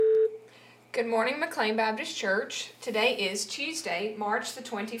Good morning, McLean Baptist Church. Today is Tuesday, March the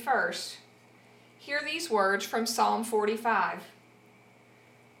 21st. Hear these words from Psalm 45.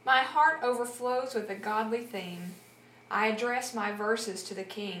 My heart overflows with a godly theme. I address my verses to the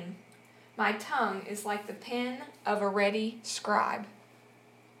King. My tongue is like the pen of a ready scribe.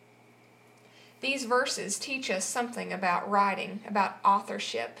 These verses teach us something about writing, about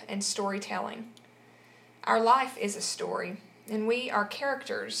authorship and storytelling. Our life is a story, and we are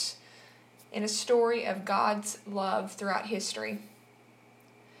characters in a story of God's love throughout history.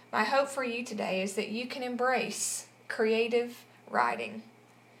 My hope for you today is that you can embrace creative writing,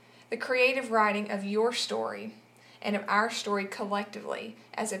 the creative writing of your story and of our story collectively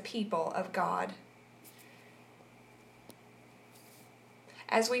as a people of God.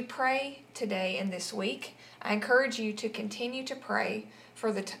 As we pray today and this week, I encourage you to continue to pray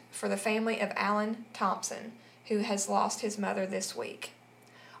for the family of Alan Thompson, who has lost his mother this week.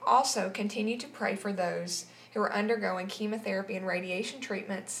 Also, continue to pray for those who are undergoing chemotherapy and radiation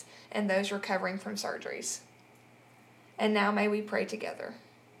treatments and those recovering from surgeries. And now may we pray together.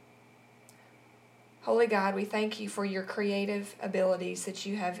 Holy God, we thank you for your creative abilities that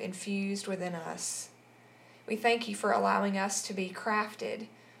you have infused within us. We thank you for allowing us to be crafted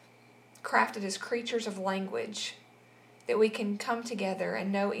as creatures of language, that we can come together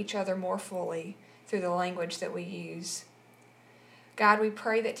and know each other more fully through the language that we use. God, we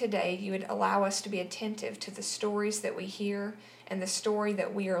pray that today you would allow us to be attentive to the stories that we hear and the story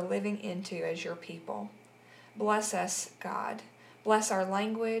that we are living into as your people. Bless us, God. Bless our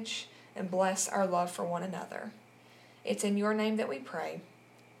language and bless our love for one another. It's in your name that we pray.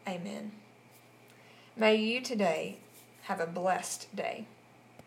 Amen. May you today have a blessed day.